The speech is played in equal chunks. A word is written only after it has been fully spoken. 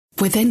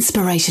With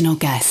inspirational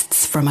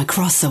guests from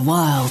across the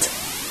world,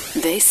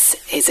 this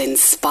is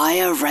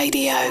Inspire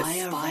Radio.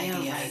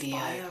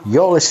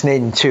 You're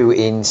listening to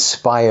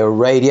Inspire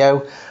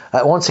Radio.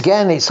 Once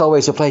again, it's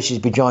always a pleasure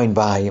to be joined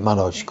by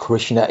Manoj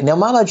Krishna. Now,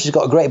 Manoj has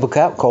got a great book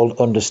out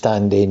called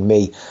Understanding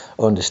Me,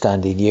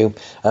 Understanding You,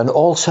 and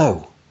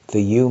also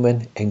the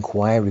Human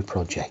Inquiry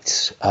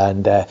Project.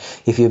 And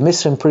if you've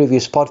missed some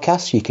previous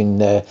podcasts, you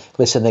can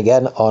listen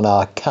again on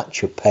our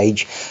catch-up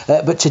page.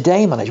 But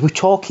today, Manoj, we're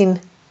talking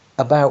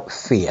about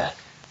fear.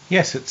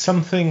 Yes, it's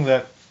something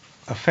that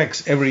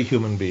affects every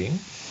human being,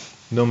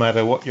 no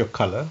matter what your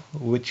color,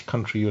 which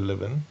country you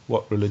live in,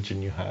 what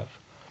religion you have.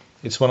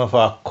 It's one of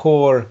our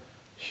core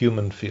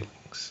human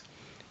feelings.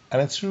 And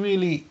it's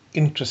really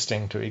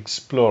interesting to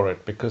explore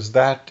it because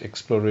that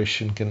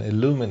exploration can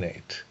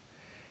illuminate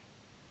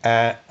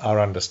our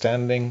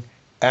understanding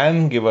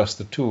and give us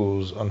the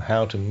tools on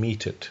how to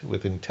meet it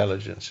with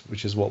intelligence,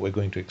 which is what we're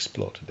going to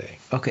explore today.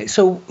 Okay,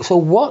 so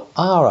what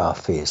are our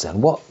fears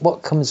then?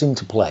 What comes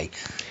into play?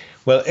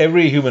 Well,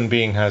 every human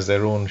being has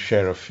their own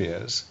share of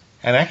fears.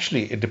 And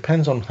actually, it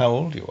depends on how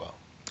old you are.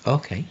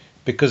 Okay.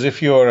 Because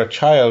if you're a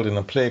child in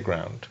a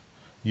playground,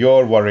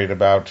 you're worried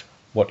about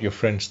what your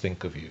friends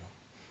think of you.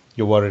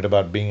 You're worried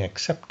about being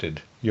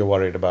accepted. You're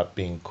worried about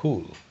being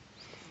cool.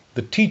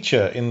 The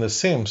teacher in the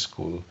same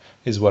school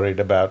is worried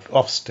about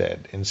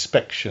Ofsted,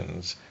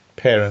 inspections,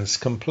 parents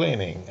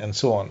complaining, and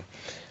so on.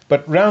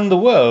 But around the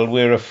world,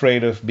 we're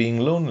afraid of being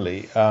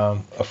lonely,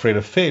 afraid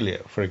of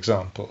failure, for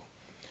example.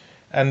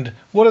 And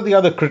what are the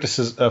other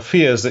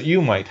fears that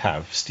you might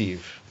have,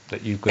 Steve,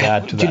 that you could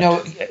add to that? Do you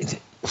know,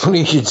 funny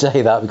you should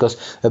say that,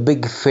 because a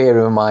big fear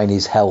of mine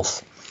is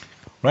health.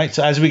 Right,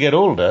 so as we get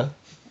older,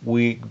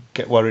 we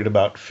get worried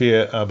about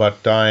fear,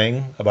 about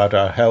dying, about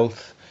our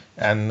health,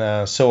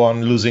 and so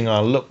on, losing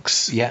our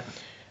looks,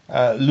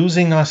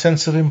 losing our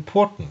sense of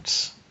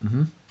importance.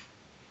 Mm-hmm.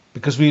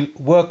 Because we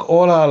work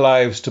all our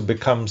lives to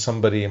become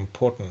somebody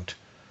important.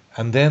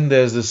 And then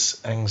there's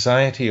this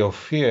anxiety or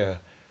fear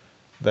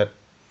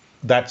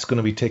that's going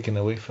to be taken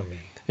away from me.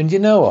 And you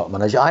know what,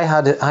 Manoj? I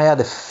had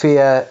a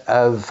fear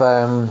of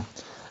a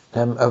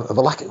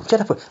lack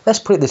of, let's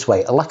put it this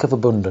way, a lack of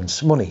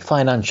abundance, money,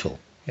 financial.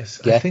 Yes,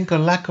 yeah? I think a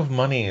lack of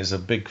money is a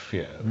big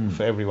fear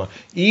for everyone.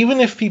 Even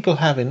if people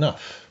have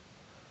enough,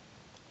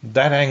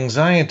 that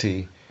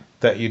anxiety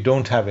that you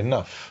don't have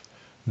enough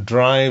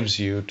drives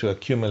you to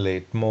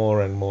accumulate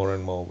more and more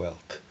and more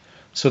wealth.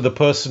 So the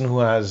person who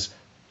has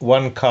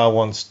one car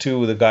wants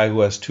two, the guy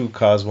who has two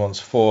cars wants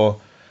four,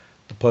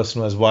 the person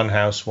who has one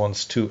house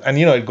wants two, and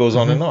it goes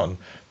on and on.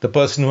 The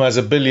person who has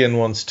 $1 billion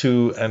wants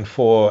 2 and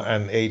 4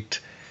 and 8,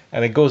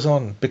 and it goes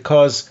on,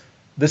 because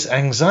this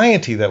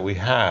anxiety that we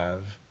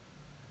have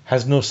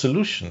has no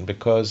solution,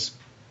 because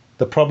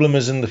the problem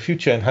is in the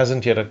future and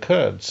hasn't yet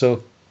occurred.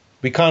 So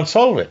we can't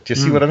solve it. Do you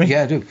see what I mean?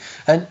 Yeah, I do.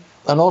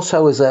 And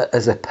also as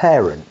a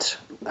parent,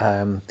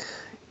 I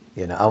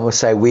must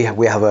say we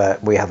have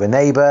a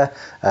neighbour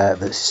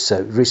that's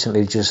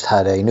recently just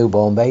had a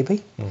newborn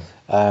baby,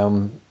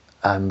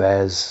 and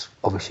there's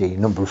obviously a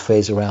number of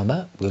fears around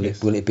that.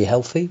 Will it be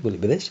healthy? Will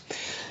it be this?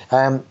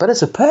 But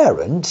as a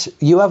parent,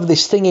 you have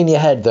this thing in your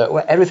head that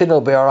everything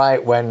will be all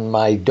right when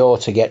my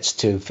daughter gets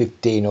to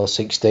 15 or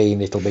 16.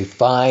 It'll be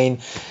fine.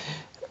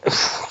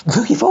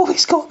 You've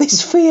always got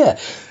this fear.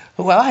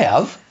 Well, I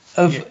have.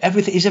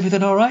 Everything. Is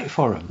everything all right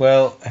for him?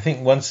 Well, I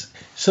think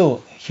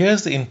so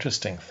here's the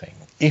interesting thing.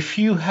 If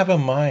you have a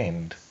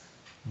mind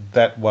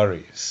that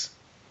worries,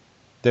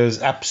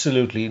 there's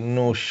absolutely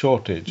no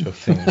shortage of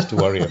things to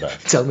worry about.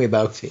 Tell me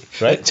about it.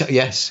 Right?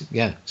 Yes,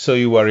 yeah. So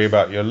you worry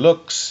about your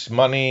looks,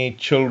 money,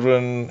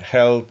 children,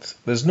 health.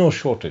 There's no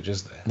shortage,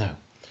 is there? No.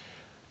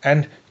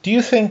 And do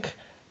you think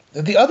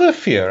the other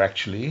fear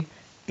actually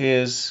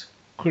is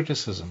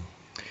criticism?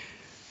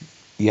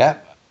 Yeah.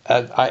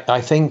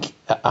 I think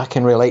I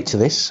can relate to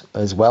this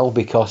as well,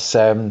 because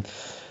in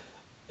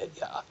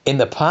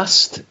the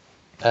past,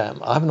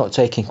 I've not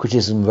taken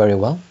criticism very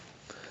well.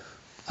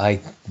 I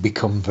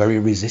become very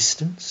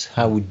resistant.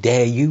 How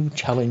dare you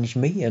challenge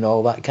me and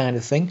all that kind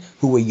of thing?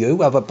 Who are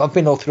you? I've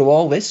been all through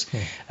all this.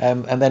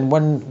 And then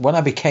when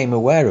I became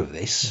aware of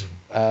this,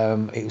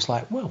 it was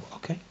like, well,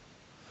 okay,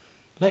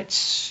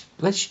 let's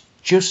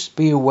just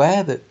be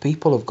aware that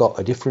people have got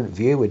a different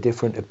view, a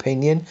different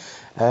opinion.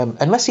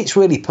 Unless it's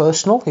really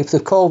personal. If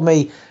they've called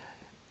me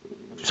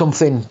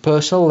something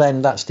personal,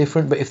 then that's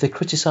different. But if they're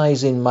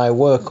criticising my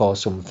work or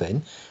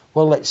something,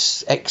 well,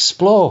 let's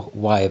explore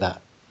why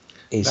that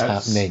is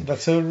happening.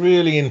 That's a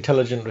really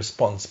intelligent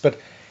response. But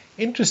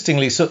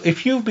interestingly, so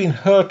if you've been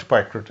hurt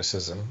by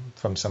criticism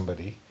from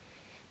somebody,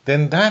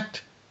 then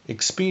that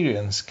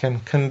experience can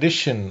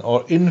condition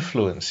or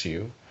influence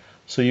you,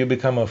 so you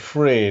become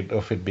afraid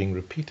of it being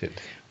repeated.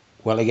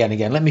 Well,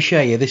 again, let me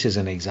share you this as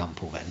an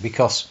example then,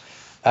 because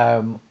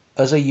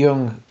as a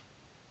young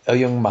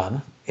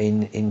man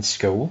in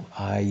school,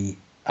 I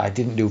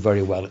didn't do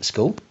very well at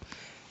school,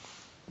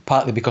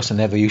 partly because I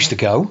never used to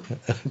go,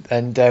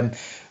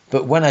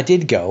 but when I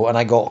did go and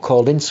I got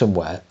called in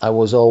somewhere, I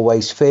was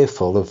always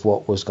fearful of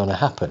what was going to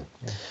happen.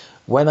 Yeah.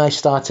 When I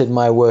started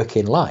my work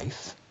in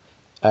life,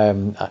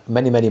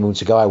 many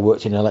moons ago, I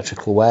worked in an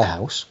electrical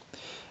warehouse,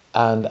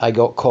 and I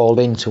got called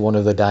into one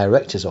of the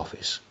director's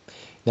office.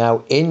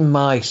 Now, in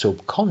my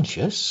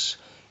subconscious,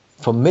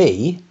 for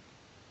me,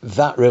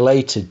 that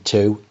related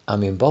to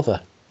I'm in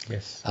bother.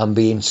 Yes. I'm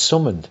being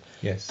summoned.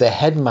 Yes. The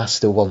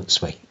headmaster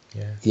wants me.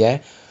 Yeah.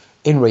 Yeah.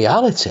 In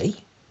reality,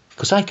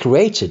 because I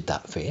created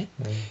that fear,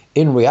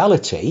 in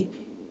reality,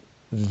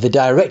 the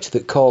director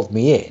that called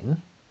me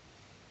in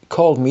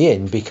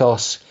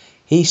because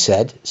he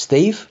said,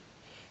 Steve,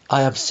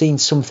 I have seen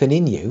something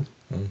in you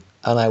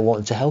and I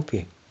want to help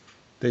you.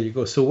 There you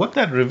go. So what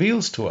that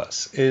reveals to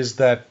us is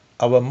that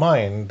our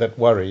mind that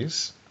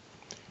worries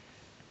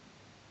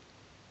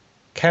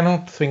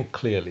cannot think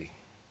clearly.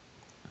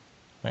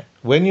 Right?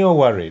 When you're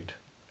worried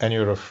and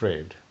you're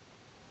afraid,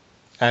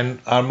 and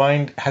our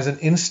mind has an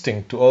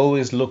instinct to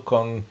always look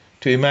on,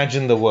 to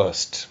imagine the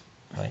worst,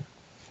 right?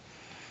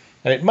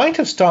 And it might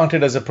have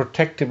started as a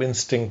protective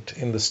instinct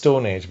in the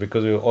Stone Age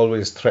because there were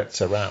always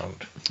threats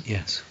around,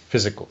 Yes.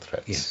 physical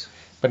threats. Yes.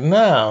 But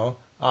now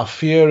our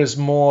fear is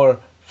more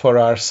for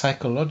our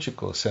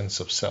psychological sense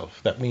of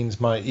self. That means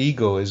my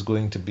ego is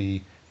going to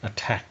be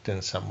attacked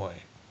in some way.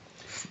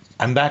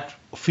 And that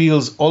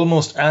feels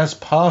almost as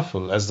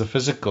powerful as the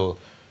physical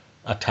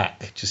attack.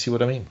 Do you see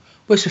what I mean?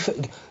 Well,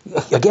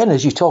 again,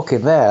 as you're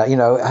talking there,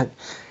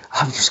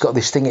 I've just got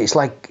this thing. It's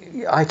like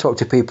I talk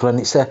to people, and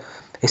it's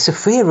a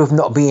fear of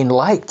not being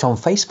liked on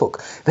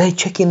Facebook. They're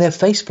checking their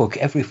Facebook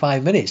every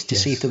 5 minutes to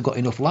see if they've got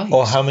enough likes.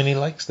 Or how many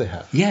likes they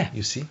have. Yeah.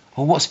 You see?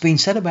 Or what's being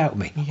said about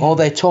me. Yeah. Or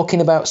they're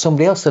talking about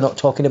somebody else. They're not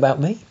talking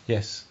about me.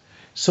 Yes.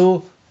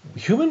 So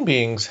human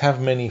beings have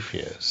many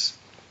fears.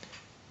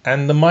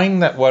 And the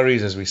mind that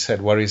worries, as we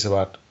said, worries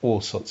about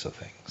all sorts of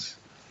things.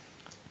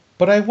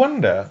 But I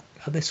wonder...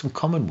 Are there some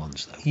common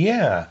ones, though?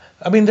 Yeah.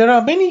 I mean, there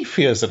are many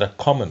fears that are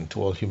common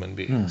to all human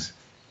beings.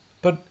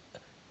 But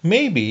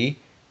maybe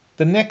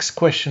the next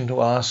question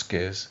to ask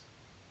is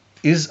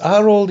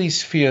are all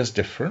these fears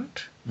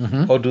different?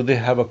 Or do they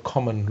have a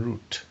common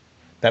root?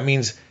 That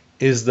means,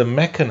 is the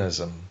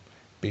mechanism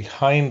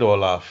behind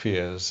all our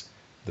fears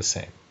the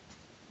same?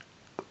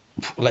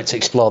 Let's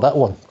explore that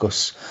one,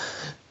 because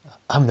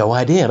I've no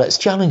idea. Let's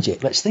challenge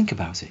it. Let's think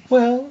about it.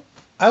 Well,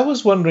 I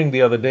was wondering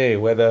the other day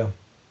whether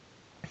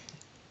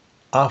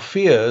our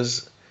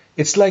fears,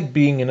 it's like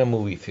being in a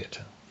movie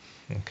theater,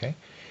 okay?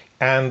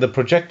 And the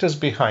projector's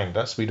behind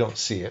us, we don't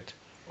see it.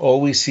 All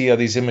we see are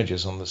these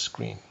images on the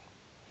screen.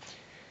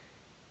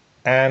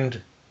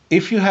 And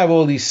if you have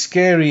all these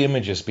scary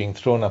images being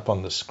thrown up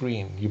on the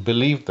screen, you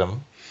believe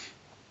them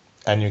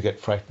and you get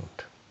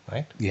frightened,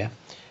 right? Yeah.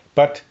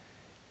 But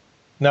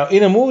now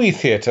in a movie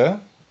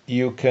theater,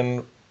 you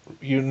can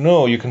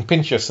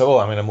pinch yourself, oh,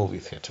 I'm in a movie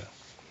theater.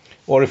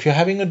 Or if you're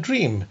having a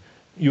dream,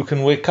 you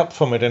can wake up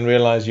from it and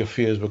realize your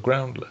fears were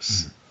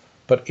groundless.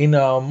 But in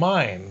our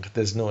mind,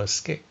 there's no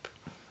escape.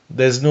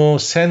 There's no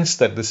sense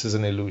that this is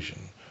an illusion.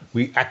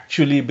 We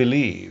actually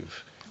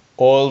believe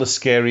all the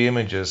scary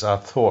images our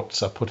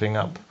thoughts are putting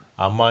up,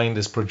 our mind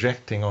is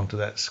projecting onto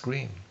that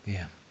screen.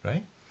 Yeah.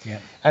 Right? Yeah.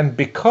 And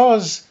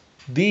because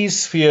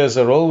these fears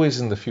are always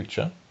in the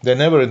future, they're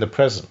never in the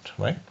present,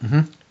 right?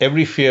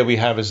 Every fear we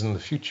have is in the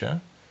future.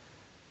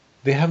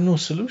 They have no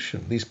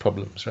solution, these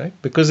problems, right?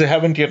 Because they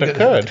haven't yet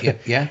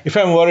occurred. Yeah. If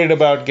I'm worried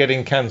about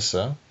getting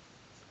cancer,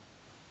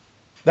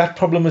 that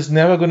problem is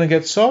never going to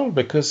get solved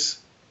because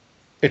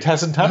it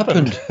hasn't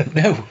happened.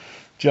 No.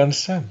 Do you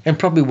understand? And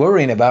probably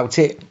worrying about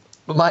it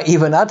might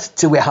even add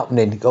to it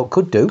happening. Or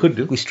could do.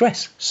 With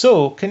stress.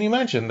 So, can you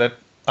imagine that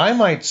I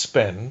might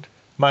spend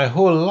my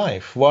whole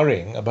life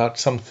worrying about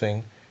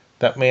something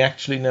that may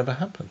actually never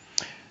happen?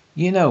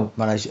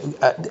 Manoj,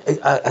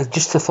 I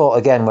just a thought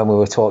again when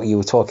you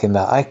were talking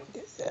that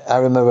I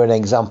remember an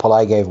example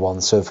I gave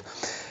once of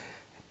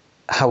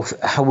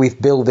how we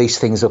build these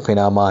things up in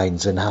our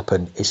minds and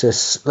happen.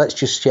 Let's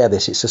just share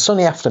this. It's a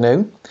sunny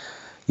afternoon.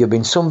 You've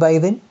been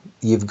sunbathing.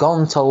 You've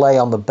gone to lay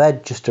on the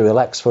bed just to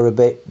relax for a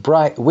bit.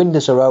 Bright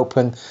windows are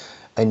open,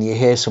 and you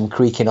hear some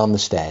creaking on the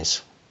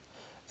stairs.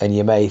 And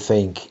you may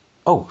think,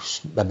 oh,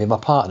 maybe my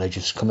partner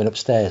just coming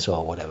upstairs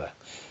or whatever.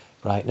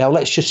 Right, now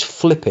let's just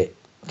flip it,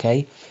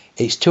 okay?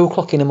 It's 2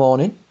 o'clock in the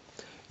morning,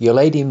 you're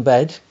laid in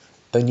bed,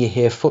 and you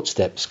hear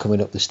footsteps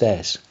coming up the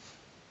stairs.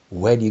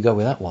 Where do you go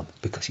with that one?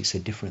 Because it's a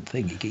different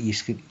thing. You get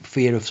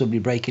fear of somebody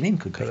breaking in,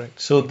 could be. Correct.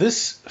 So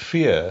this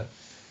fear,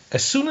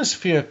 as soon as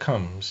fear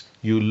comes,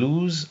 you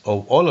lose,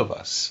 or all of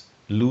us,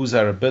 lose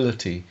our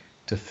ability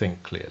to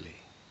think clearly.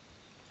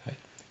 Right?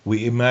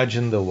 We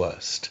imagine the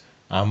worst.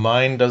 Our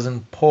mind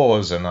doesn't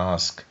pause and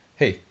ask,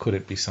 hey, could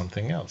it be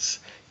something else?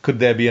 Could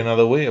there be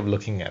another way of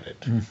looking at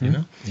it?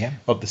 Yeah.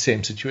 Of the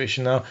same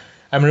situation. Now,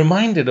 I'm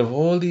reminded of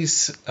all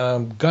these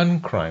gun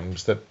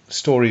crimes,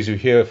 stories you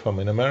hear from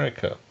in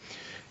America,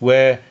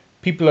 where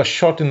people are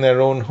shot in their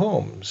own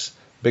homes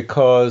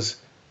because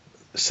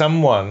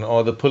someone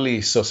or the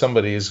police or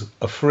somebody is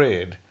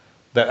afraid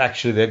that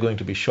actually they're going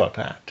to be shot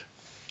at.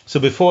 So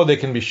before they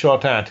can be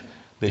shot at,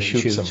 they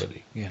shoot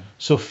somebody. Yeah.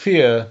 So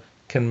fear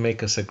can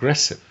make us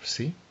aggressive,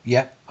 see?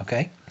 Yeah,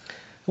 okay.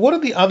 What are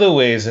the other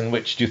ways in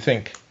which do you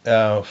think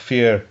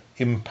fear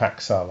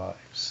impacts our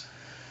lives?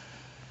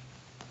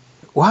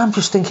 Well, I'm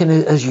just thinking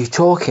as you're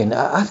talking,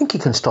 I think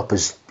it can stop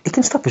us. It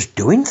can stop us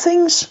doing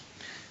things.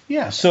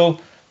 Yeah. So,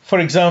 for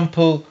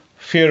example,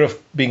 fear of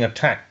being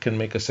attacked can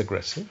make us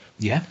aggressive.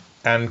 Yeah.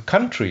 And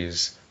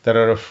countries that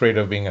are afraid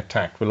of being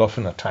attacked will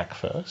often attack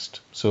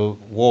first. So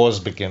wars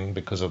begin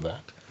because of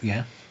that.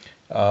 Yeah.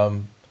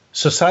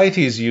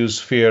 Societies use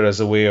fear as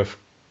a way of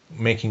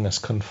making us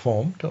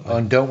conform. Don't they?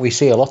 And don't we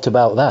see a lot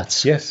about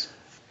that? Yes.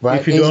 Right.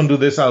 If you don't do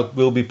this,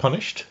 we'll be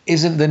punished.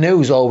 Isn't the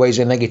news always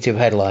a negative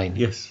headline?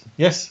 Yes.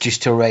 Yes.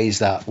 Just to raise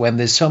that, when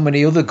there's so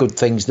many other good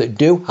things that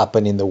do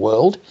happen in the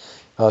world.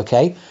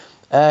 Okay.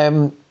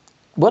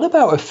 What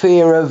about a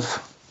fear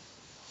of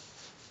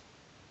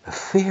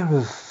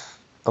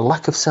a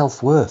lack of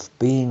self-worth,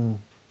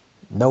 being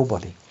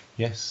nobody?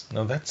 Yes.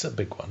 Now that's a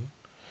big one.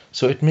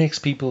 So it makes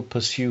people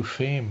pursue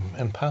fame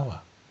and power.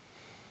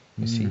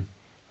 You see,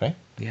 right?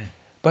 Yeah.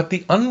 But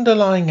the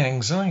underlying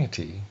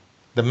anxiety,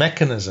 the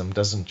mechanism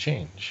doesn't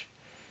change.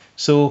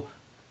 So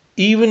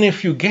even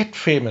if you get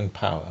fame and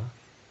power,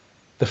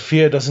 the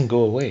fear doesn't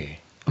go away.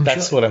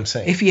 That's sure what I'm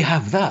saying. If you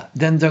have that,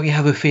 then don't you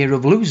have a fear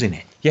of losing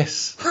it?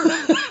 Yes.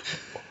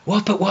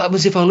 What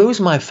happens if I lose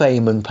my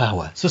fame and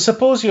power? So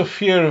suppose your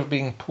fear of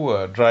being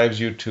poor drives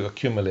you to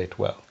accumulate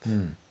wealth.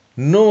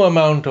 No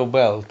amount of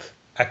wealth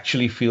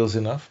actually feels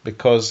enough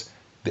because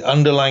the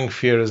underlying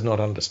fear is not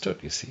understood,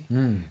 you see.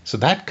 So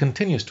that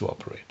continues to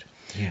operate.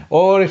 Yeah.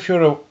 Or if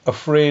you're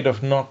afraid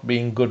of not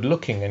being good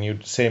looking and you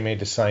may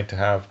decide to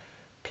have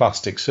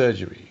plastic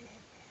surgery,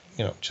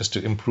 just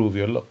to improve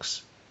your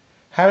looks.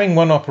 Having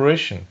one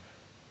operation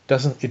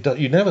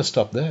you never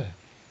stop there.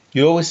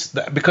 You always,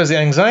 because the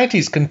anxiety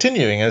is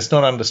continuing and it's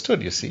not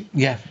understood, you see.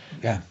 Yeah,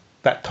 yeah.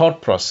 That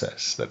thought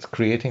process that's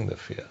creating the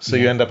fear. So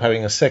you end up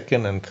having a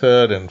second and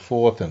third and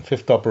fourth and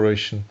fifth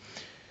operation.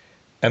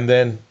 And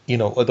then,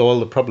 with all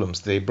the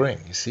problems they bring,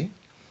 you see.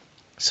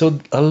 So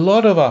a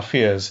lot of our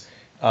fears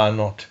are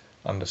not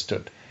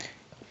understood.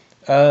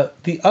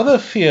 The other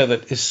fear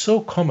that is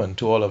so common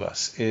to all of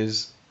us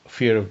is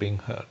fear of being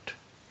hurt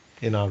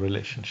in our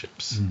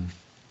relationships.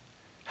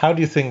 How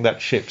do you think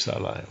that shapes our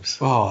lives?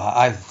 Oh,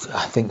 I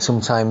think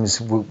sometimes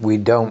we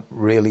don't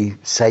really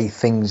say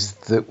things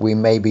that we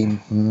maybe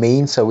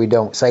mean, so we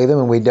don't say them,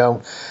 and we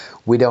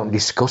don't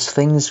discuss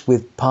things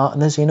with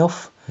partners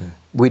enough.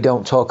 We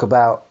don't talk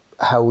about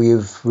how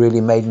you've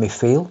really made me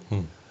feel.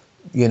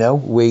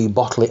 We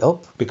bottle it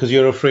up. Because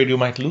you're afraid you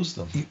might lose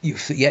them.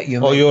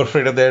 Or you're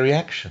afraid of their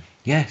reaction.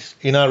 Yes.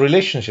 In our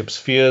relationships,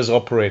 fears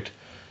operate.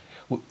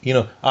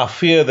 Our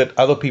fear that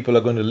other people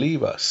are going to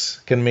leave us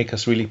can make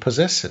us really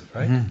possessive,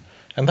 right?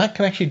 And that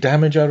can actually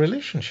damage our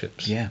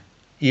relationships. Yeah.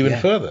 Even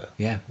further.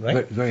 Yeah,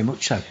 right? Very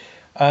much so.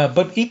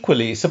 But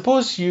equally,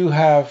 suppose you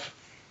have,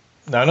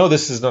 now I know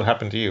this has not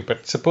happened to you,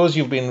 but suppose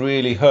you've been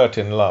really hurt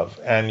in love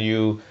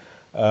and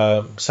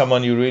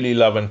someone you really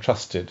love and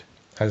trusted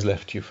has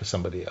left you for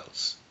somebody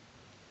else.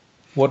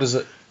 What is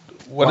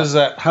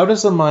that? How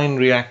does the mind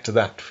react to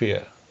that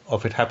fear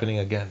of it happening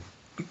again?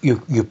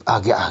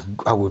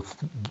 I would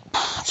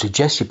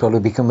suggest you probably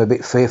become a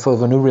bit fearful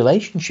of a new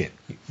relationship.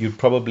 You'd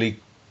probably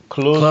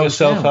close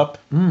yourself down. up,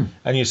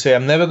 and you say,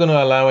 "I'm never going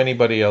to allow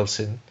anybody else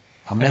in.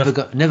 I'm never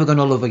going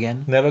to love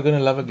again. Never going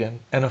to love again."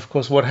 And of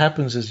course, what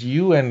happens is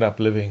you end up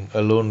living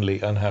a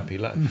lonely, unhappy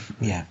life.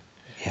 Yeah.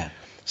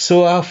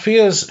 So our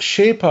fears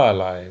shape our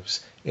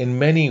lives in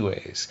many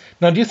ways.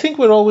 Now, do you think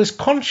we're always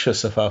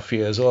conscious of our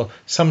fears, or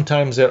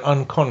sometimes they're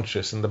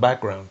unconscious in the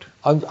background?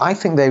 I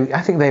think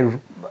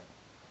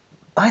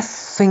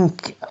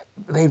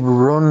they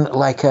run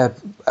like a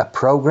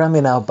program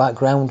in our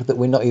background that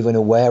we're not even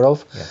aware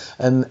of. Yes.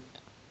 And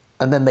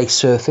then they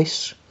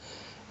surface.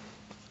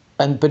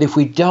 But if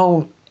we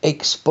don't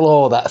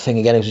explore that thing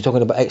again, as we're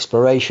talking about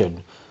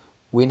exploration,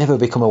 we never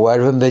become aware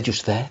of them. They're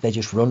just there. They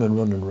just run and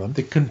run and run.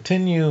 They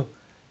continue,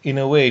 in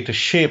a way, to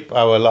shape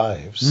our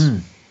lives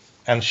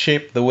and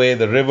shape the way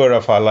the river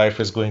of our life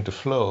is going to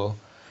flow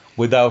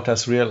without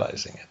us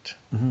realizing it.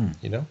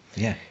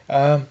 Yeah.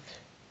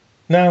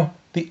 Now,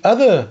 the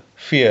other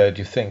fear, do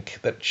you think,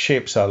 that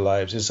shapes our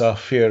lives is our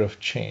fear of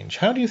change.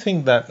 How do you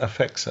think that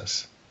affects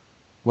us?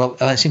 Well,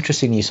 it's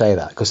interesting you say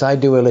that, because I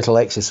do a little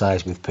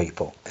exercise with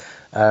people.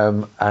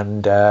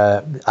 And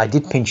I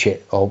did pinch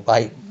it,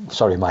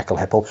 sorry, Michael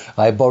Heppel,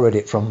 I borrowed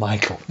it from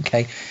Michael,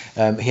 okay?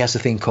 He has a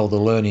thing called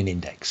the learning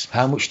index.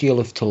 How much do you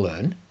love to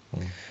learn?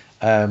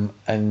 And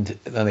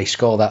then they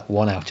score that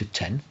 1 out of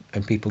 10,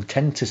 and people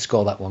tend to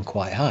score that one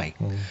quite high.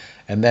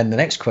 And then the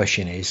next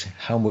question is,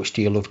 how much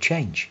do you love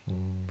change?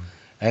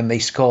 And they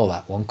score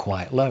that one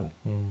quite low,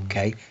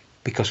 okay?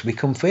 Because we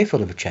become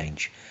fearful of a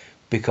change.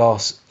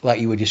 Because, like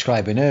you were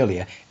describing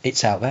earlier,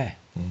 it's out there.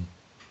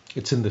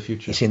 It's in the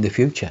future. It's in the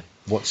future.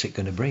 What's it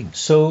going to bring?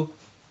 So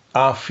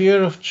our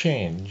fear of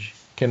change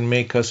can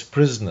make us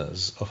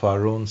prisoners of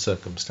our own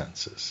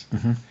circumstances.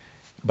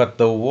 But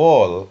the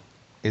wall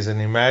is an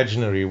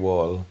imaginary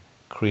wall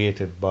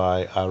created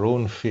by our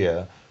own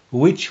fear,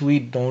 which we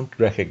don't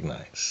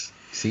recognize.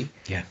 See?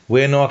 Yeah.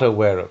 We're not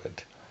aware of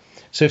it.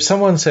 So if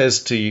someone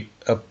says to you,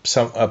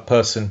 a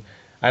person,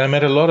 and I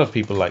met a lot of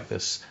people like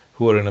this,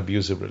 who are in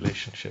abusive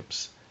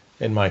relationships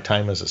in my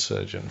time as a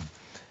surgeon.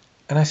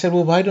 And I said,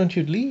 well, why don't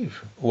you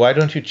leave? Why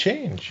don't you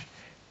change?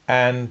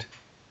 And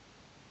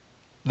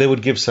they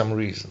would give some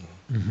reason,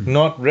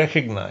 not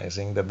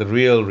recognizing that the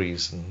real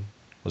reason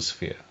was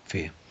fear.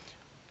 Fear.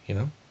 You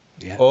know?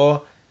 Yeah.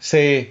 Or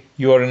say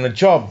you are in a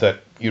job that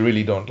you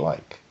really don't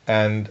like,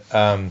 and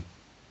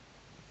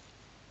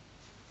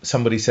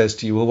somebody says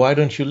to you, well, why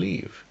don't you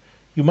leave?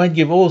 You might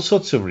give all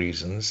sorts of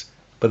reasons,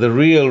 but the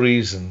real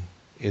reason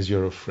is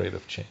you're afraid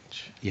of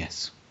change.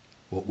 Yes.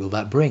 What will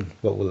that bring?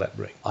 What will that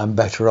bring? I'm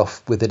better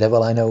off with the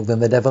devil I know than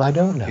the devil I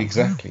don't know.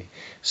 Exactly.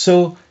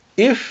 So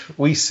if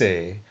we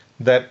say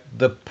that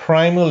the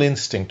primal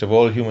instinct of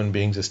all human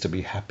beings is to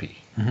be happy,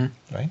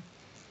 right?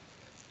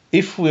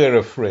 If we're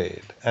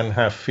afraid and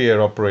have fear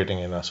operating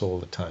in us all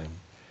the time,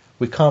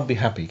 we can't be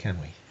happy,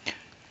 can we?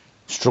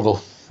 Struggle.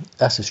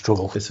 That's a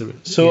struggle.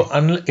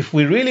 If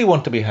we really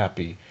want to be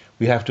happy,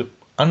 we have to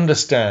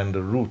understand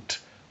the root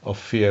of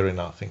fear in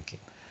our thinking.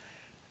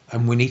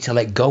 And we need to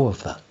let go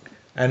of that.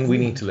 And we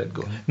need to let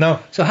go.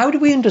 Now, so how do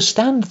we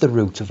understand the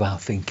root of our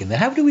thinking?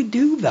 How do we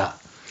do that?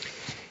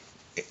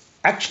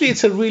 Actually,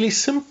 it's a really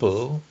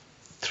simple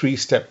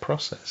 3-step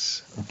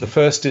process. The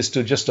first is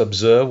to just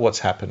observe what's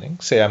happening.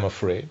 Say, I'm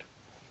afraid.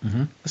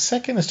 The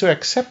second is to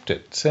accept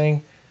it,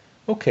 saying,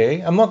 okay,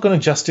 I'm not going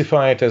to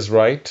justify it as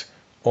right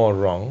or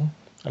wrong.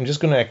 I'm just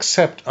going to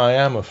accept I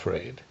am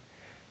afraid.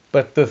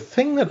 But the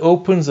thing that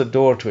opens the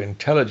door to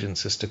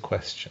intelligence is to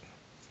question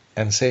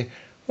and say,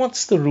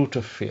 what's the root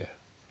of fear?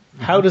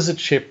 How does it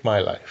shape my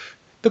life?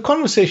 The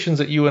conversations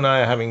that you and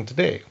I are having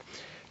today.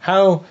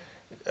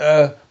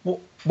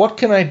 What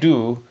can I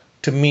do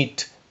to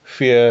meet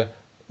fear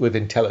with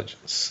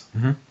intelligence?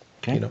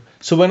 Okay. You know,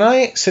 so when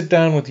I sit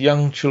down with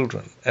young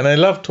children, and I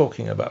love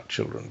talking about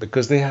children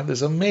because they have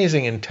this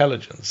amazing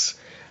intelligence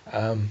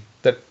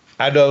that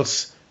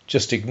adults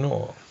just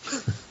ignore.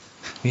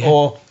 Yeah.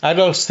 Or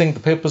adults think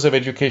the purpose of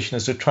education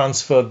is to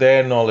transfer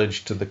their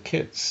knowledge to the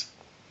kids.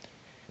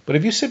 But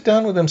if you sit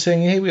down with them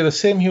saying, hey, we're the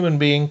same human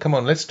being, come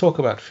on, let's talk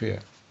about fear.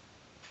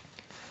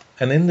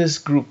 And in this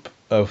group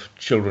of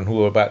children who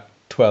were about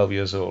 12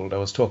 years old, I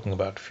was talking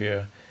about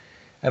fear.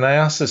 And I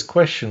asked this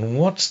question,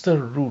 what's the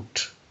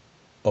root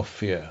of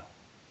fear?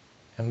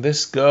 And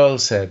this girl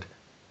said,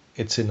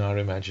 it's in our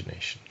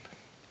imagination.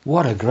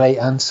 What a great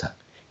answer.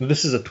 And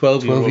this is a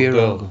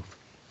 12-year-old girl.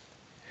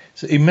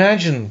 So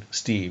imagine,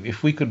 Steve,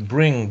 if we could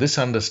bring this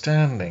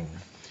understanding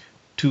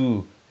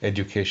to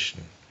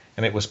education,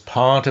 and it was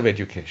part of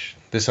education,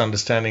 this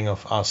understanding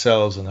of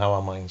ourselves and how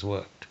our minds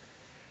worked.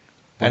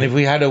 And if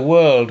we had a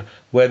world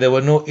where there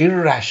were no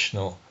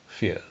irrational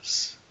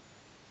fears,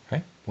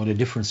 right? What a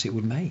difference it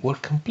would make. What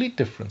a complete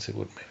difference it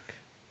would make.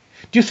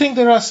 Do you think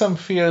there are some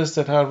fears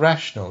that are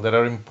rational, that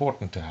are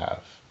important to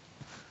have,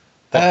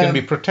 that can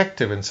be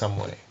protective in some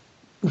way?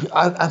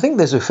 I think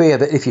there's a fear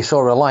that if you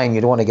saw a lion,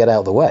 you'd want to get out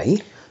of the way.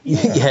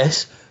 Yeah.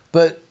 Yes,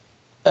 but...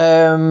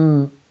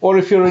 or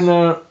if you're in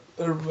a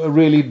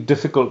really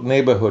difficult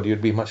neighborhood,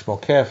 you'd be much more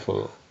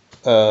careful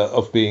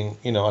of being,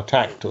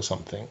 attacked or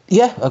something.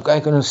 Yeah, I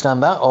can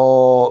understand that.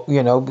 Or,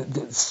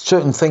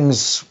 certain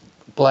things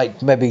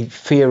like maybe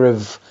fear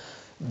of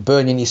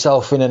burning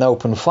yourself in an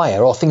open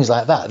fire or things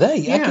like that.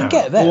 I can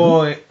get them.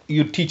 Or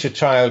you teach a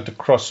child to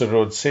cross the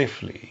road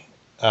safely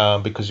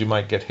because you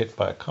might get hit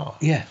by a car.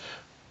 Yeah.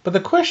 But the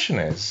question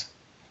is,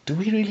 do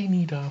we really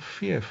need our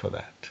fear for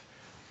that?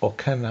 Or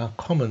can our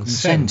common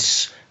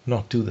sense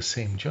not do the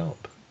same job?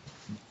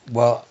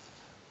 Well,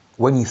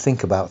 when you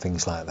think about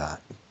things like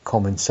that,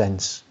 common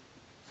sense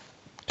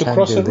To can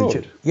cross do a the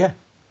road. Yeah.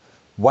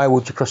 Why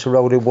would you cross a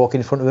road and walk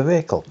in front of a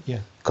vehicle? Yeah.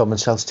 Common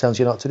sense tells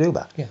you not to do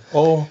that. Yeah.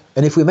 Or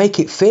And if we make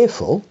it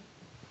fearful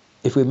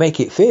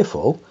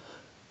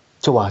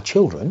to our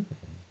children,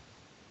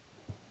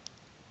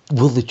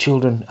 will the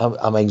children,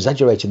 I'm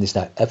exaggerating this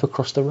now, ever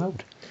cross the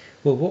road?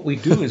 well, what we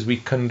do is we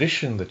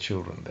condition the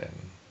children then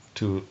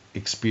to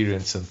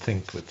experience and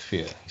think with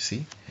fear, you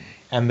see?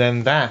 And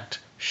then that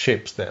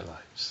shapes their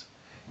lives.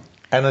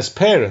 And as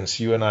parents,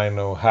 you and I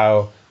know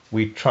how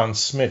we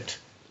transmit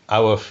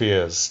our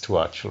fears to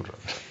our children.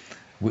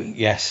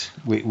 Yes,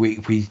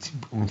 we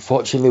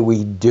unfortunately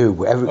we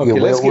do. Okay,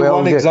 let's give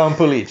one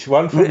example each.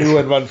 One from you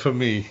and one from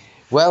me.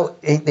 Well,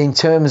 in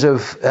terms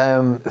of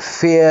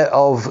fear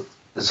of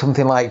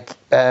something like,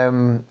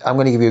 I'm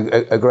going to give you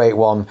a great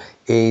one,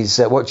 is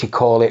what you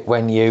call it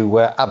when you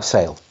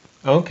abseil.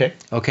 Okay.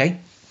 Okay,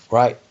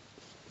 right.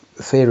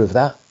 Fear of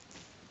that,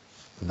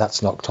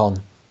 that's knocked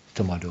on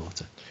to my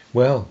daughter.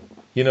 Well,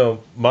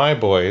 my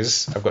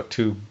boys, I've got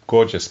 2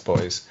 gorgeous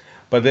boys,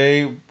 but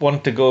they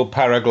want to go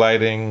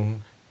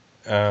paragliding,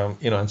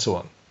 and so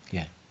on.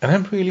 Yeah. And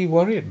I'm really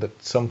worried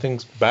that something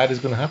bad is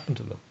going to happen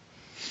to them.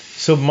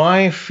 So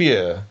my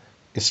fear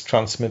is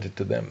transmitted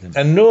to them.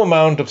 And no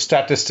amount of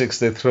statistics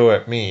they throw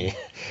at me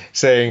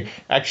saying,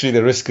 actually,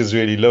 the risk is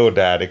really low,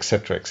 Dad,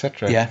 etc.,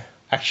 Yeah.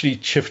 actually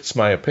shifts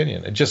my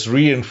opinion. It just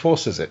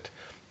reinforces it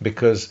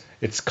because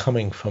it's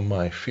coming from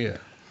my fear.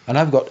 And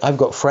I've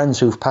got friends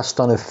who've passed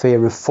on a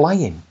fear of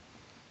flying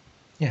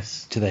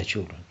Yes. to their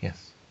children. Yes.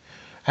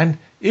 And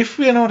if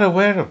we are not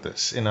aware of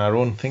this in our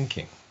own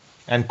thinking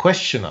and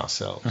question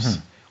ourselves,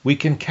 we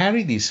can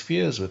carry these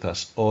fears with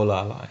us all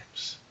our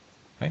lives,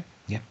 right?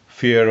 Yeah.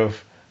 Fear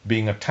of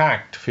being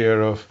attacked,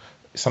 fear of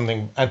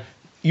something, and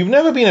you've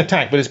never been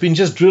attacked, but it's been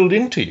just drilled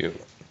into you.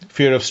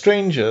 Fear of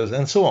strangers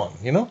and so on,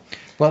 you know?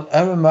 Well,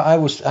 I remember I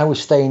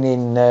was staying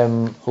in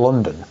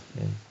London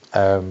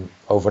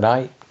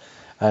overnight,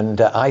 and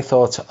I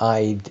thought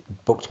I'd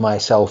booked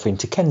myself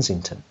into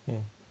Kensington,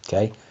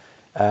 okay,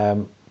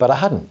 but I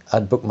hadn't.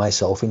 I'd booked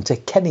myself into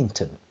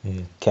Kennington,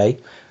 okay,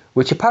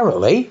 which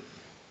apparently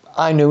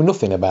I knew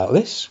nothing about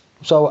this,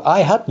 so I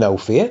had no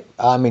fear.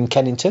 I'm in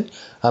Kennington.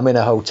 I'm in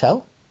a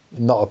hotel,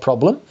 not a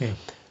problem.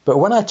 But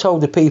when I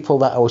told the people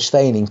that I was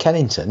staying in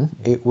Kennington,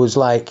 it was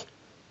like,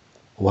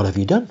 what have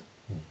you done?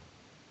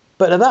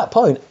 But at that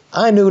point,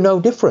 I knew no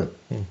different.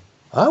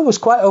 I was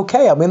quite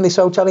okay. I'm in this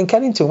hotel in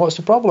Kennington. What's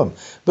the problem?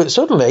 But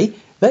suddenly,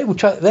 they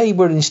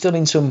were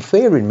instilling some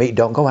fear in me.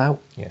 Don't go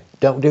out.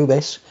 Don't do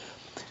this.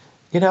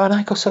 You know, and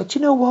I go, so do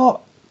you know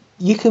what?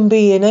 You can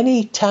be in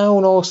any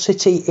town or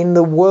city in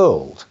the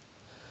world,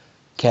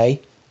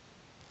 okay,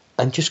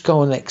 and just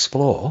go and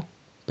explore.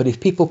 But if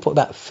people put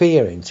that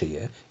fear into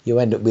you, you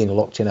end up being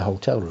locked in a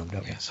hotel room,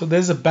 don't you? So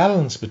there's a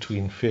balance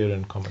between fear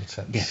and common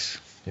sense. Yes.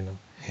 You know.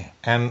 Yeah.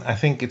 And I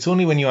think it's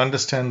only when you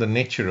understand the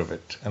nature of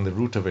it and the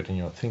root of it in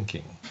your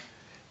thinking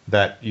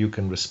that you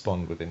can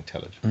respond with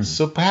intelligence.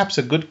 So perhaps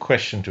a good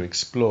question to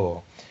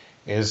explore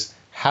is,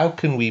 how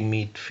can we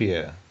meet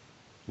fear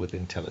with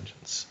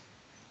intelligence?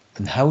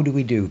 And how do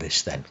we do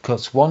this then?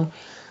 Because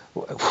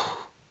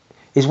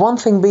is one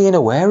thing being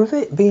aware of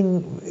it,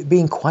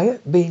 being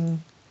quiet,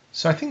 being...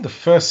 So I think the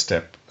first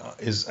step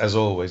is, as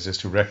always, is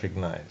to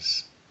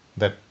recognize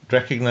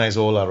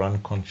all our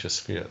unconscious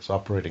fears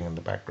operating in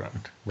the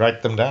background.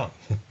 Write them down.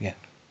 Yeah.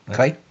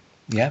 Okay.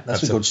 Yeah,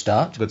 that's a good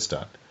start. Good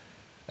start.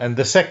 And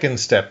the second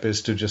step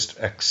is to just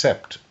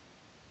accept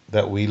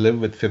that we live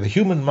with fear. The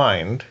human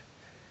mind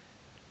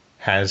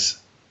has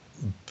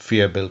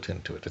fear built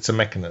into it. It's a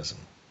mechanism.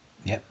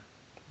 Yeah.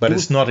 But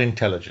it's not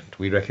intelligent.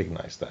 We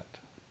recognize that.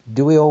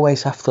 Do we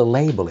always have to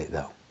label it,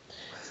 though?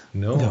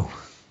 No.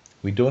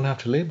 We don't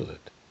have to label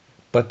it.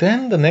 But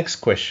then the next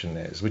question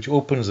is, which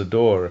opens the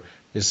door,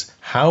 is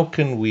how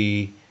can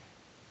we,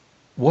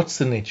 what's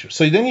the nature?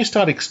 So then you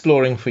start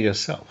exploring for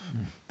yourself.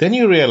 Then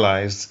you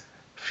realize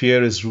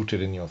fear is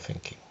rooted in your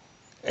thinking.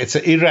 It's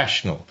an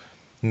irrational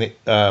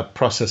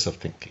process of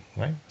thinking,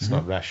 right? It's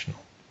not rational.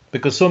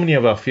 Because so many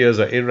of our fears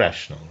are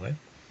irrational, right?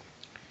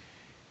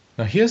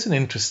 Now here's an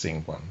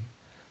interesting one,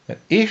 that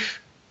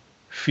if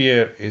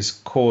fear is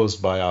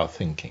caused by our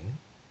thinking,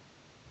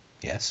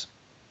 Yes.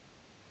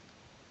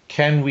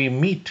 can we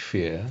meet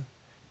fear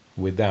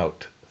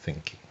without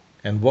thinking?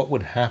 And what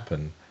would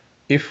happen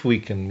if we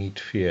can meet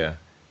fear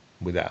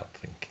without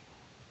thinking?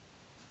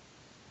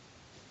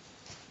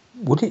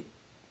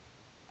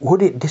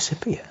 Would it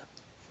disappear?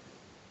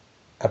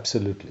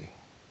 Absolutely.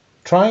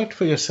 Try it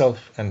for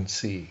yourself and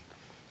see.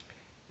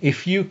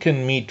 If you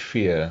can meet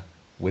fear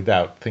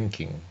without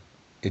thinking,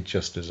 it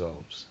just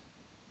dissolves.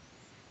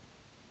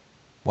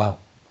 Wow,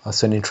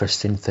 that's an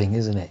interesting thing,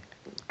 isn't it?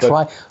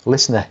 But-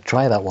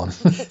 Try that one.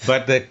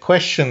 But the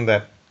question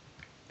that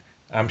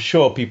I'm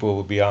sure people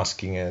will be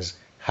asking is,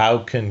 how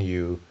can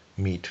you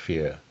meet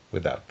fear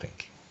without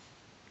thinking?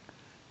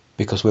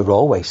 Because we're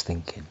always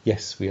thinking.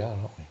 Yes, we are,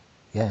 aren't we?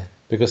 Yeah.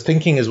 Because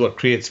thinking is what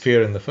creates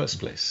fear in the first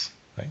place,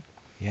 right?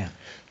 Yeah.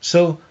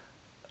 So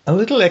a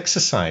little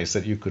exercise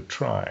that you could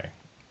try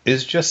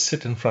is just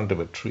sit in front of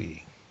a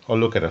tree or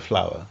look at a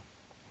flower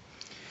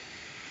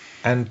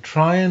and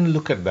try and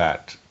look at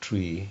that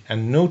tree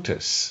and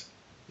notice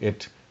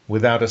it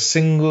without a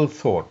single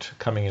thought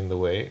coming in the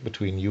way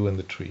between you and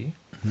the tree,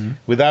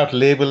 without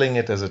labeling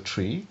it as a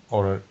tree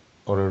or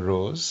a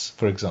rose,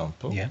 for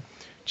example. Yeah.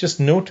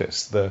 Just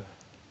notice the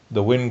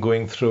wind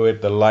going through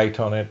it, the light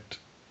on it,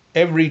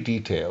 every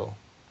detail,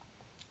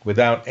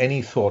 without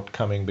any thought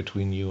coming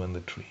between you and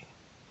the tree.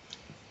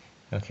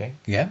 Okay?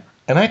 Yeah.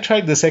 And I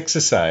tried this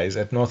exercise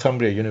at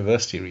Northumbria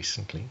University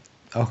recently,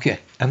 Okay.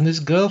 and this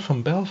girl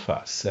from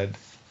Belfast said,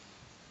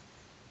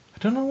 I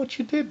don't know what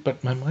you did,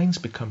 but my mind's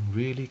become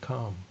really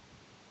calm.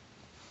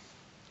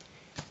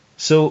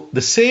 So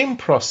the same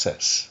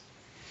process,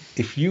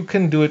 if you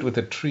can do it with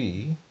a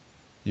tree,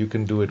 you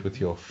can do it with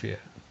your fear.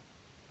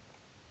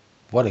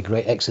 What a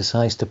great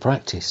exercise to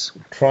practice.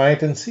 Try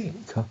it and see.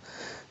 Okay.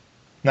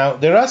 Now,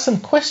 there are some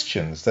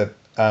questions that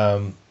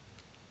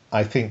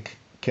I think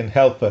can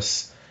help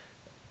us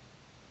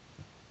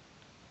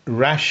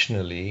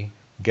rationally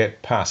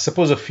get past.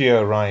 Suppose a fear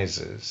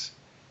arises.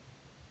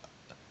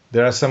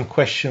 There are some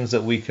questions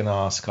that we can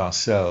ask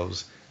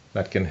ourselves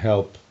that can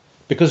help.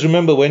 Because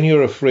remember, when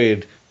you're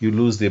afraid, you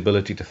lose the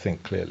ability to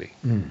think clearly.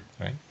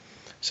 Right?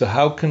 So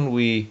how can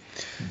we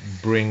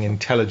bring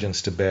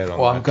intelligence to bear on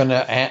Well,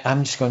 that?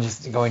 I'm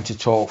just going to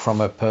talk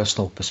from a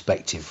personal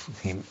perspective.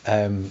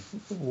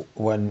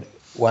 When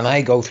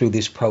I go through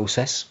this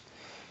process,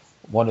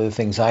 one of the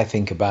things I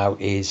think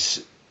about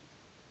is,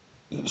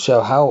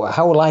 so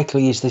how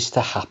likely is this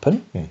to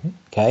happen?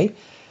 Okay,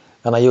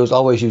 And I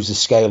always use a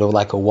scale of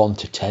like a 1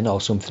 to 10 or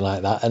something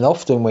like that. And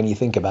often when you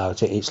think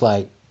about it, it's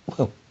like,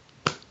 well,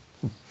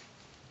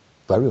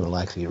 very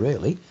unlikely,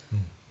 really.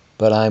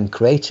 But I'm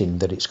creating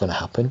that it's going to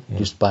happen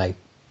just by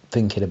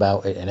thinking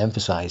about it and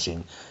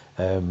emphasising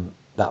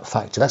that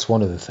factor. That's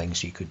one of the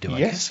things you could do.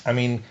 Yes, I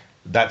mean,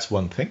 that's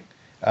one thing.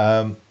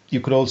 You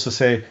could also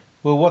say,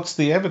 well, what's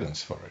the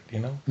evidence for it, you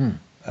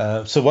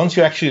know? So once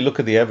you actually look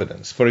at the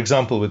evidence, for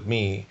example, with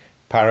me,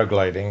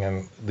 paragliding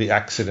and the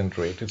accident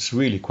rate, it's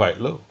really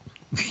quite low.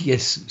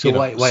 Yes. So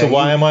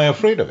why am I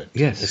afraid of it?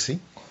 Yes. You see?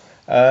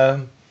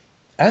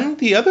 And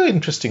the other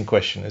interesting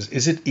question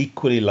is it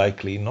equally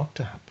likely not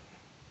to happen?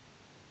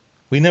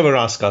 We never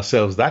ask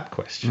ourselves that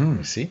question,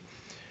 you see?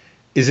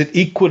 Is it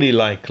equally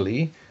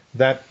likely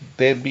that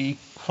there'd be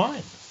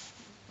fine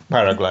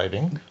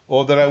paragliding,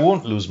 or that I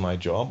won't lose my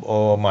job,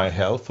 or my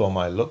health, or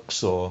my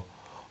looks, or...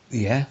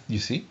 Yeah. You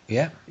see?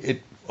 Yeah.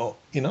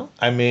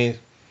 I may...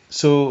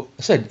 So...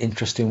 It's an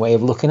interesting way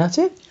of looking at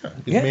it.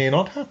 It may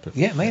not happen.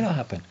 Yeah, it may not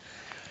happen.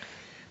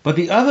 But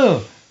the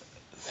other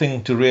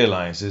thing to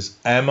realize is,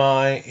 am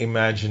I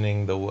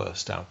imagining the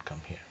worst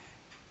outcome here?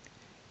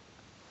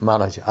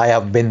 Manager, I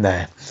have been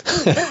there.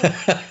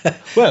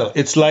 Well,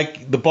 it's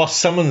like the boss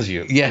summons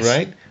you, yes.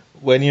 Right?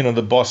 When,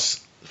 the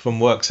boss from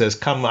work says,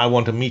 come, I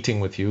want a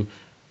meeting with you,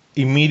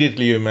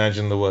 immediately you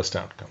imagine the worst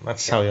outcome.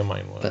 That's how your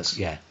mind works.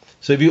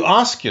 So if you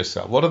ask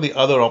yourself, what are the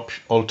other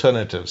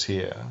alternatives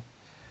here?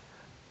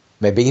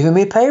 Maybe giving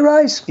me a pay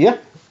rise. Yeah.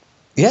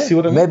 Yeah. See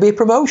what I mean? Maybe a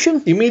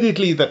promotion.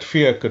 Immediately that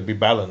fear could be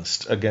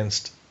balanced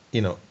against,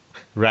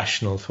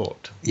 rational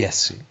thought. Yes.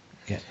 See?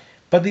 Yeah.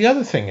 But the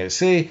other thing is,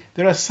 say,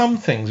 there are some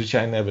things which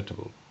are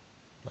inevitable,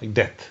 like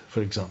death,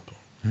 for example.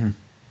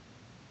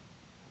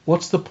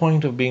 What's the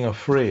point of being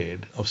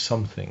afraid of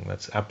something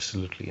that's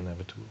absolutely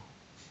inevitable?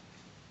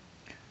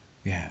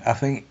 Yeah, I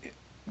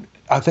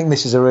think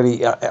this is a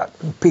really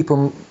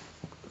people.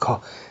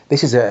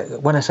 This is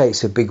when I say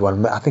it's a big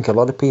one, I think a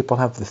lot of people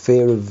have the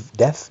fear of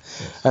death,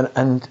 yes.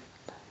 and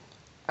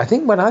I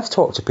think when I've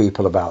talked to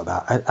people about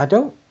that, I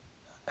don't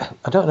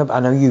know. I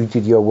know you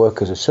did your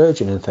work as a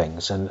surgeon and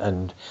things,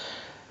 and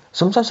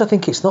sometimes I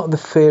think it's not the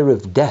fear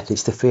of death;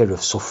 it's the fear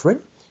of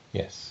suffering.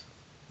 Yes.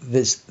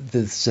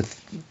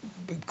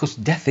 Because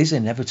death is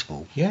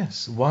inevitable.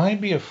 Yes. Why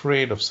be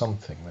afraid of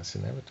something that's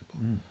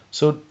inevitable?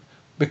 So,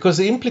 because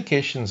the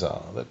implications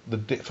are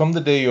that from the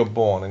day you're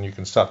born and you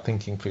can start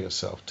thinking for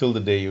yourself till the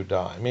day you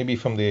die, maybe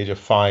from the age of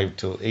 5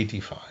 till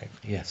 85.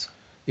 Yes.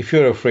 If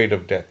you're afraid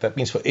of death, that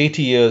means for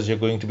 80 years you're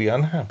going to be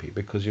unhappy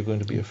because you're going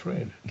to be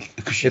afraid.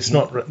 It's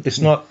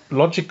not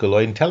logical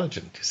or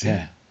intelligent, you see.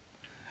 Yeah.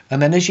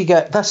 And then as you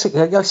get,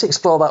 let's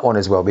explore that one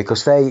as well,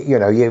 because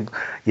you're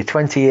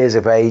 20 years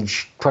of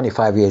age,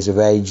 25 years of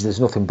age, there's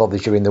nothing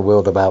bothers you in the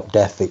world about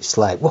death. It's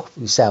like, well,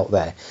 it's out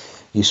there.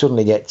 You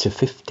suddenly get to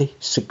 50,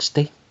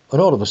 60, and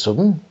all of a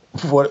sudden,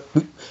 you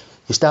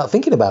start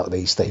thinking about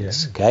these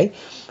things, okay?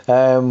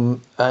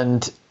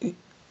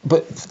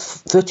 But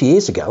 30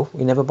 years ago,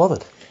 you never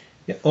bothered.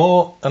 Yeah.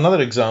 Or another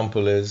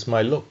example is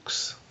my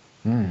looks.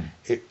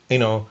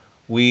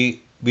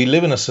 We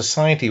live in a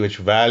society which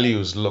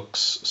values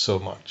looks so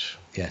much.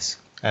 Yes.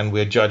 And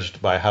we're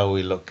judged by how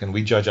we look, and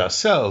we judge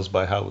ourselves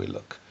by how we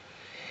look.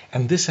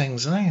 And this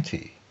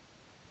anxiety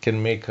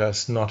can make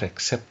us not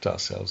accept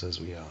ourselves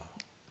as we are.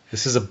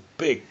 This is a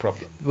big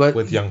problem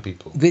with young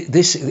people.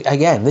 This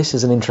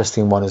is an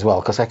interesting one as well,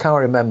 because I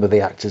can't remember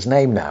the actor's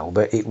name now,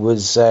 but it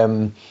was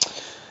an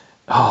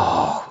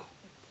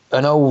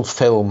old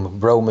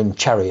film, Roman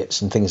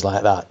chariots and things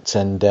like that,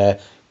 and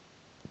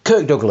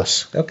Kirk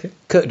Douglas. Okay.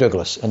 Kirk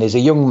Douglas, and he's a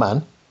young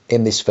man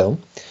in this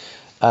film,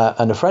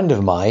 and a friend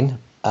of mine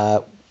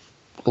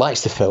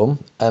likes the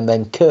film, and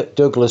then Kirk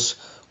Douglas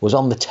was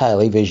on the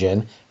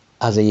television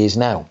as he is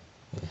now.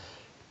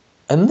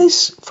 And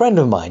this friend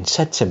of mine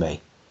said to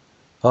me,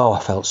 I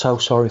felt so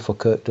sorry for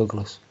Kirk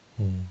Douglas.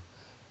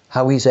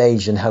 How he's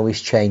aged and how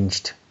he's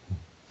changed.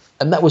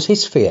 And that was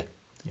his fear.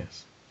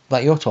 Yes.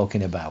 Like you're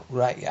talking about,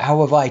 right?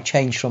 How have I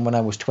changed from when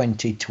I was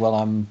 20 to when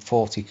I'm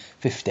 40,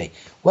 50?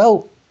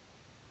 Well,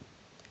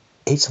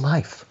 it's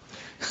life.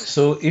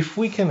 So if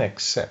we can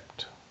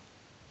accept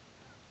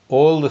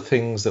all the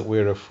things that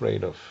we're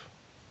afraid of,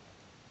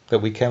 that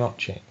we cannot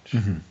change,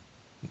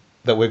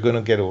 that we're going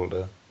to get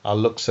older, our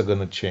looks are going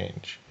to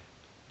change,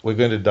 we're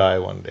going to die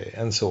one day,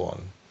 and so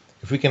on.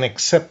 If we can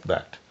accept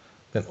that,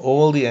 then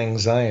all the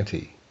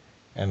anxiety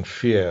and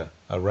fear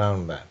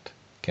around that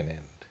can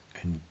end.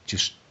 And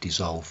just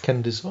dissolve.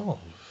 Can dissolve.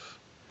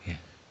 Yeah.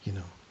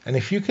 And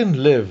if you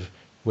can live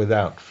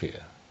without fear,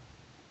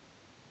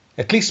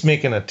 at least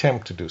make an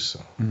attempt to do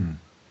so,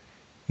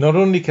 not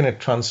only can it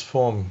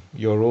transform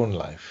your own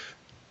life,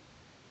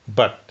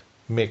 but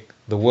make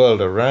the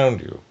world around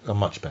you a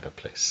much better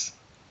place.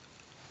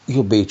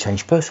 You'll be a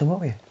changed person,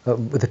 won't you?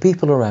 With the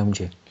people around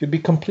you. You'd be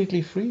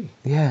completely free.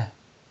 Yeah.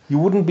 You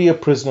wouldn't be a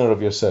prisoner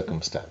of your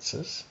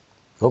circumstances.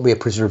 You won't be a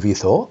prisoner of your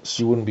thoughts.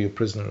 You wouldn't be a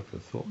prisoner of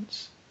your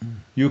thoughts.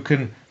 You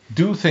can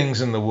do things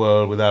in the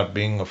world without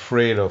being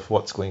afraid of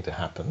what's going to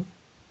happen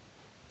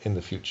in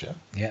the future.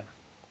 Yeah.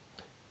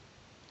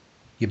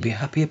 You'd be a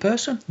happier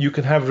person. You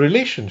can have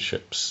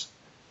relationships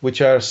which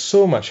are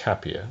so much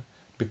happier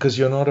because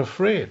you're not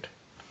afraid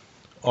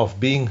of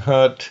being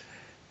hurt,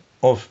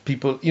 of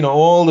people,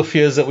 all the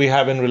fears that we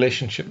have in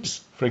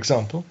relationships, for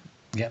example.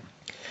 Yeah.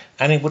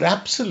 And it would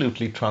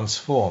absolutely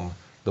transform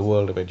the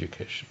world of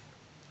education.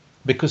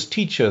 Because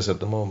teachers at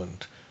the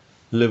moment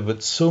live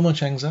with so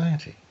much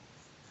anxiety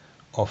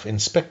of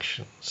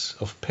inspections,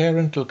 of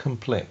parental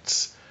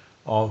complaints,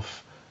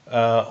 of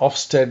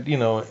Ofsted,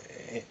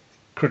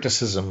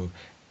 criticism,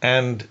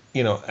 and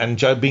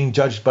being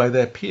judged by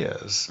their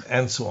peers,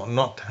 and so on,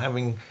 not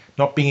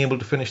being able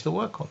to finish the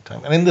work on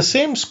time. And in the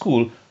same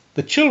school,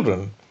 the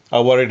children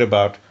are worried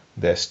about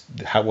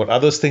what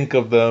others think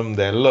of them,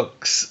 their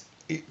looks,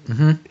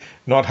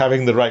 not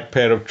having the right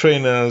pair of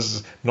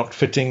trainers, not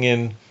fitting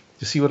in.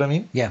 You see what I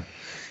mean? Yeah.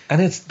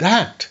 And it's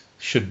that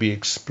should be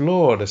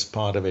explored as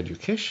part of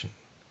education.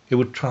 It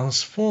would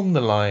transform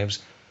the lives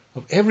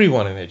of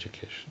everyone in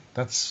education.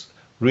 That's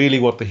really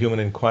what the Human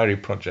Inquiry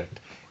Project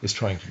is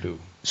trying to do.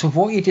 So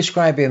what you're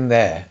describing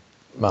there,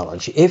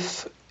 Manoj,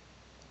 if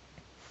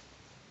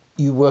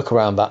you work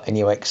around that and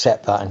you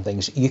accept that and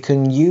things, you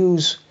can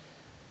use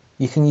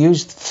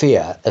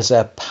fear as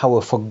a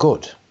power for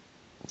good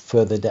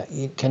further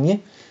down. Can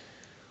you?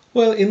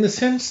 Well, in the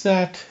sense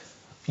that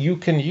you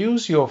can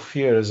use your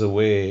fear as a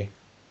way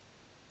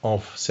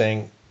of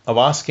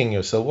asking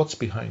yourself what's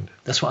behind it.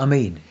 That's what I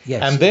mean.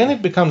 Yes. And then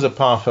it becomes a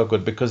power for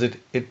good because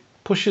it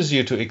pushes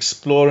you to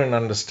explore and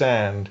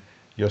understand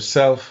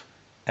yourself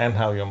and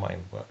how your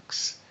mind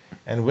works.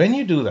 And when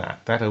you do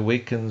that, that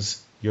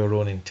awakens your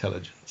own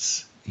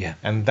intelligence. Yeah.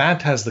 And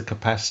that has the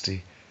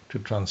capacity to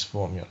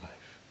transform your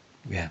life.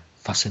 Yeah.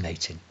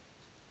 Fascinating.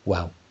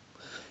 Wow.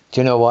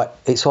 Do you know what?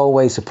 It's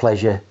always a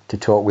pleasure to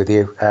talk with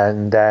you.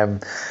 And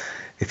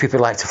if people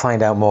would like to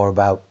find out more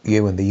about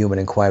you and the Human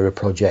Inquiry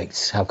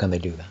Project, how can they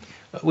do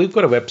that? We've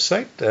got a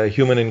website,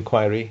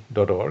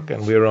 humaninquiry.org,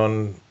 and we're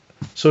on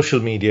social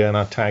media, and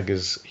our tag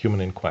is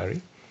Human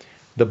Inquiry.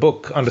 The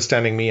book,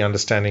 Understanding Me,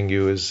 Understanding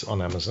You, is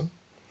on Amazon.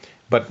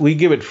 But we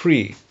give it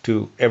free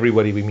to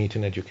everybody we meet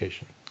in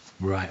education.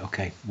 Right,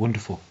 okay,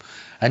 wonderful.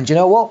 And do you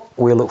know what?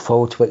 We look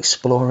forward to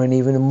exploring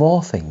even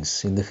more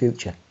things in the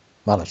future.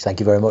 Manoj, thank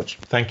you very much.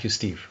 Thank you,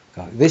 Steve.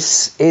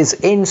 This is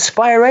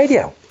Inspire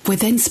Radio.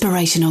 With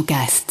inspirational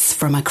guests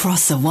from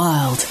across the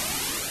world,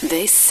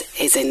 this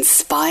is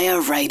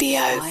Inspire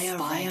Radio.